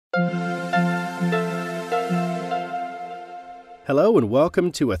Hello and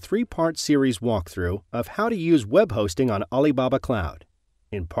welcome to a three-part series walkthrough of how to use web hosting on Alibaba Cloud.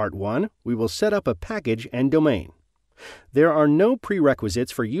 In Part 1, we will set up a package and domain. There are no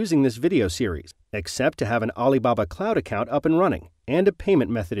prerequisites for using this video series, except to have an Alibaba Cloud account up and running and a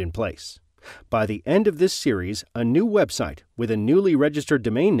payment method in place. By the end of this series, a new website with a newly registered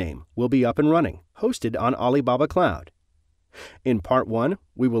domain name will be up and running, hosted on Alibaba Cloud. In Part 1,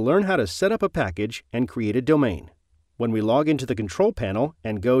 we will learn how to set up a package and create a domain. When we log into the control panel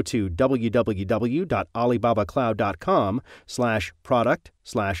and go to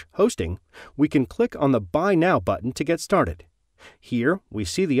www.alibabacloud.com/product/hosting, we can click on the Buy Now button to get started. Here, we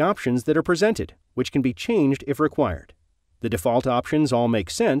see the options that are presented, which can be changed if required. The default options all make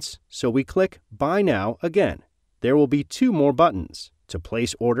sense, so we click Buy Now again. There will be two more buttons, to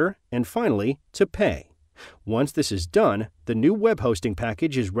place order and finally, to pay. Once this is done, the new web hosting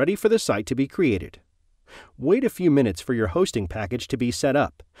package is ready for the site to be created. Wait a few minutes for your hosting package to be set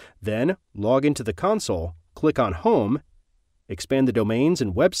up. Then, log into the console, click on Home, expand the Domains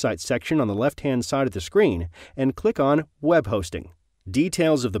and Websites section on the left-hand side of the screen, and click on Web Hosting.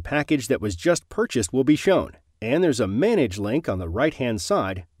 Details of the package that was just purchased will be shown, and there's a Manage link on the right-hand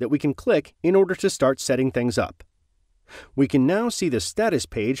side that we can click in order to start setting things up. We can now see the status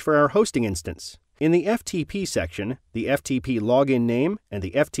page for our hosting instance. In the FTP section, the FTP login name and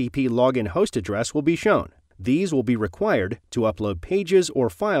the FTP login host address will be shown. These will be required to upload pages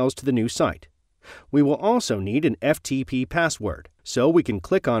or files to the new site. We will also need an FTP password, so we can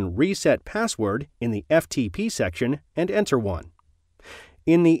click on Reset Password in the FTP section and enter one.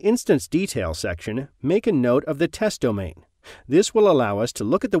 In the Instance Details section, make a note of the test domain. This will allow us to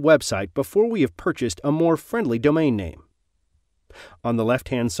look at the website before we have purchased a more friendly domain name. On the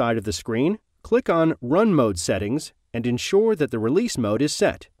left-hand side of the screen, click on Run Mode Settings and ensure that the release mode is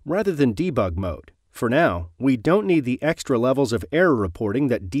set, rather than debug mode. For now, we don't need the extra levels of error reporting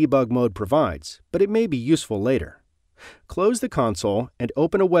that debug mode provides, but it may be useful later. Close the console and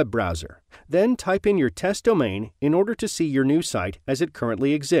open a web browser. Then type in your test domain in order to see your new site as it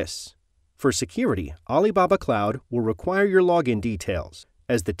currently exists. For security, Alibaba Cloud will require your login details,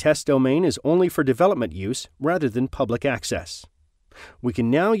 as the test domain is only for development use rather than public access. We can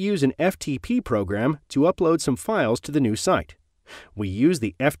now use an FTP program to upload some files to the new site. We use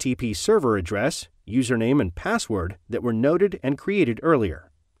the FTP server address, username, and password that were noted and created earlier.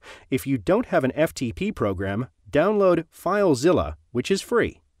 If you don't have an FTP program, download FileZilla, which is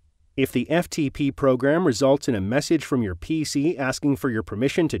free. If the FTP program results in a message from your PC asking for your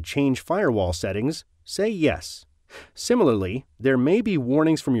permission to change firewall settings, say yes. Similarly, there may be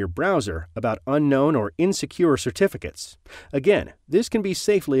warnings from your browser about unknown or insecure certificates. Again, this can be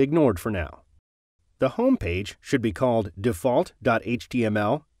safely ignored for now. The home page should be called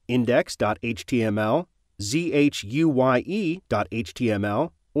default.html, index.html, zhuye.html,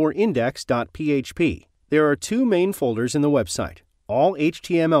 or index.php. There are two main folders in the website. All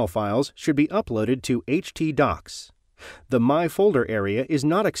HTML files should be uploaded to htdocs. The My Folder area is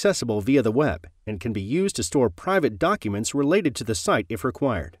not accessible via the web and can be used to store private documents related to the site if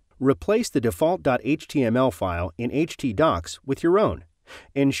required. Replace the default.html file in htdocs with your own.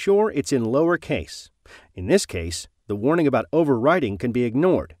 Ensure it's in lowercase. In this case, the warning about overwriting can be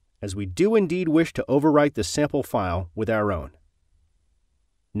ignored, as we do indeed wish to overwrite the sample file with our own.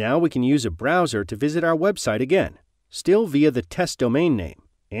 Now we can use a browser to visit our website again, still via the test domain name,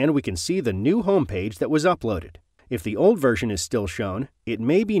 and we can see the new homepage that was uploaded. If the old version is still shown, it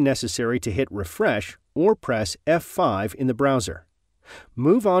may be necessary to hit refresh or press F5 in the browser.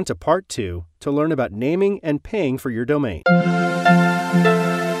 Move on to Part 2 to learn about naming and paying for your domain.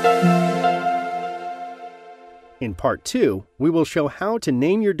 In Part 2, we will show how to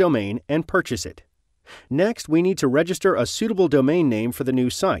name your domain and purchase it. Next, we need to register a suitable domain name for the new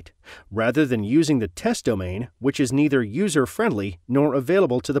site, rather than using the test domain, which is neither user-friendly nor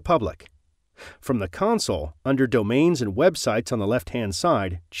available to the public. From the console, under Domains and Websites on the left-hand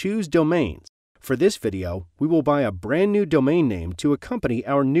side, choose Domains. For this video, we will buy a brand new domain name to accompany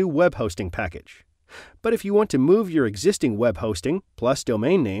our new web hosting package. But if you want to move your existing web hosting plus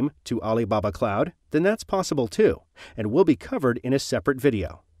domain name to Alibaba Cloud, then that's possible too, and will be covered in a separate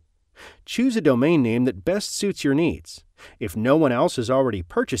video. Choose a domain name that best suits your needs. If no one else has already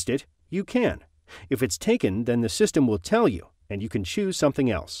purchased it, you can. If it's taken, then the system will tell you, and you can choose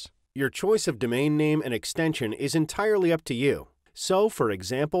something else. Your choice of domain name and extension is entirely up to you. So, for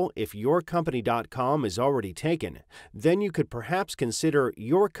example, if yourcompany.com is already taken, then you could perhaps consider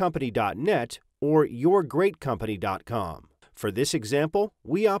yourcompany.net or yourgreatcompany.com. For this example,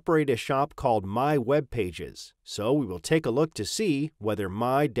 we operate a shop called My Web Pages, so we will take a look to see whether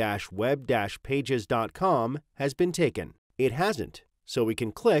my-web-pages.com has been taken. It hasn't, so we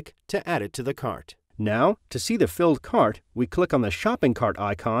can click to add it to the cart. Now, to see the filled cart, we click on the shopping cart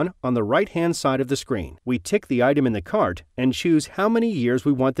icon on the right-hand side of the screen. We tick the item in the cart and choose how many years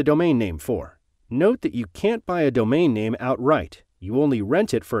we want the domain name for. Note that you can't buy a domain name outright. You only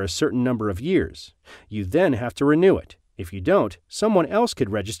rent it for a certain number of years. You then have to renew it. If you don't, someone else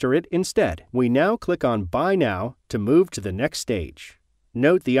could register it instead. We now click on Buy Now to move to the next stage.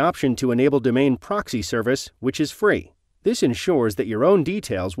 Note the option to enable domain proxy service, which is free. This ensures that your own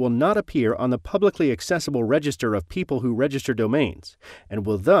details will not appear on the publicly accessible register of people who register domains, and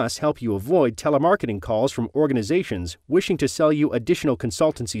will thus help you avoid telemarketing calls from organizations wishing to sell you additional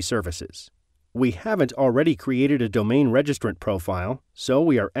consultancy services. We haven't already created a domain registrant profile, so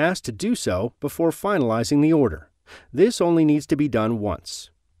we are asked to do so before finalizing the order. This only needs to be done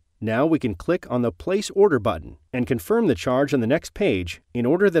once. Now we can click on the Place Order button and confirm the charge on the next page in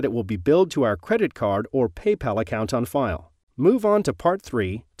order that it will be billed to our credit card or PayPal account on file. Move on to Part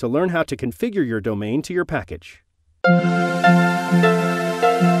 3 to learn how to configure your domain to your package.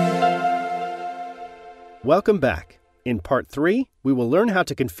 Welcome back. In Part 3, we will learn how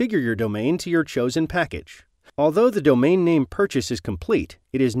to configure your domain to your chosen package. Although the domain name purchase is complete,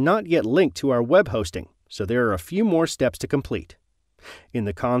 it is not yet linked to our web hosting, so there are a few more steps to complete. In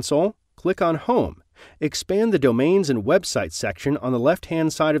the console, click on Home. Expand the Domains and Websites section on the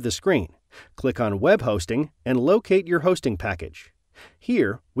left-hand side of the screen. Click on Web Hosting and locate your hosting package.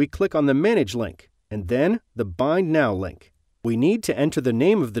 Here, we click on the Manage link and then the Bind Now link. We need to enter the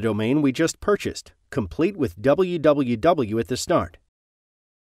name of the domain we just purchased, complete with www at the start.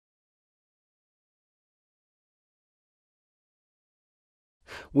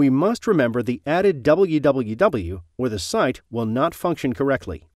 We must remember the added www or the site will not function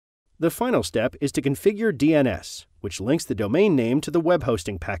correctly. The final step is to configure DNS, which links the domain name to the web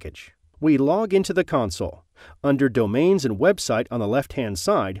hosting package. We log into the console. Under Domains and Website on the left-hand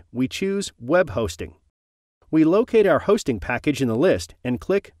side, we choose Web Hosting. We locate our hosting package in the list and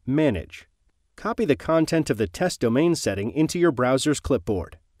click Manage. Copy the content of the test domain setting into your browser's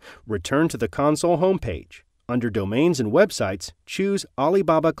clipboard. Return to the console homepage. Under Domains and Websites, choose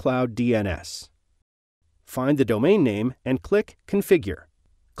Alibaba Cloud DNS. Find the domain name and click Configure.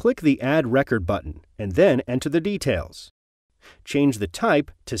 Click the Add Record button and then enter the details. Change the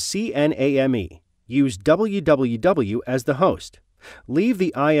type to CNAME. Use www as the host. Leave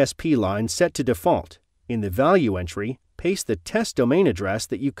the ISP line set to default. In the value entry, paste the test domain address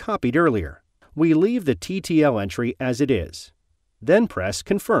that you copied earlier. We leave the TTL entry as it is. Then press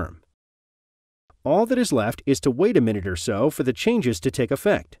Confirm. All that is left is to wait a minute or so for the changes to take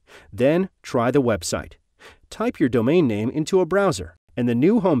effect. Then try the website. Type your domain name into a browser, and the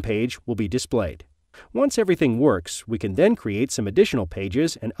new homepage will be displayed. Once everything works, we can then create some additional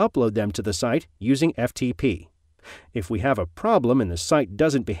pages and upload them to the site using FTP. If we have a problem and the site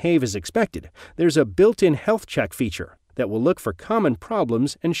doesn't behave as expected, there's a built-in health check feature that will look for common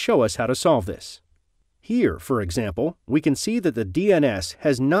problems and show us how to solve this. Here, for example, we can see that the DNS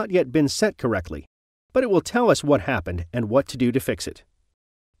has not yet been set correctly, but it will tell us what happened and what to do to fix it.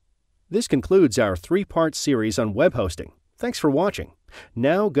 This concludes our 3-part series on web hosting. Thanks for watching.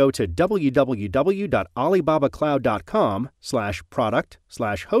 Now go to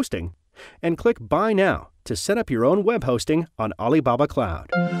www.alibabacloud.com/product/hosting and click Buy Now to set up your own web hosting on Alibaba Cloud.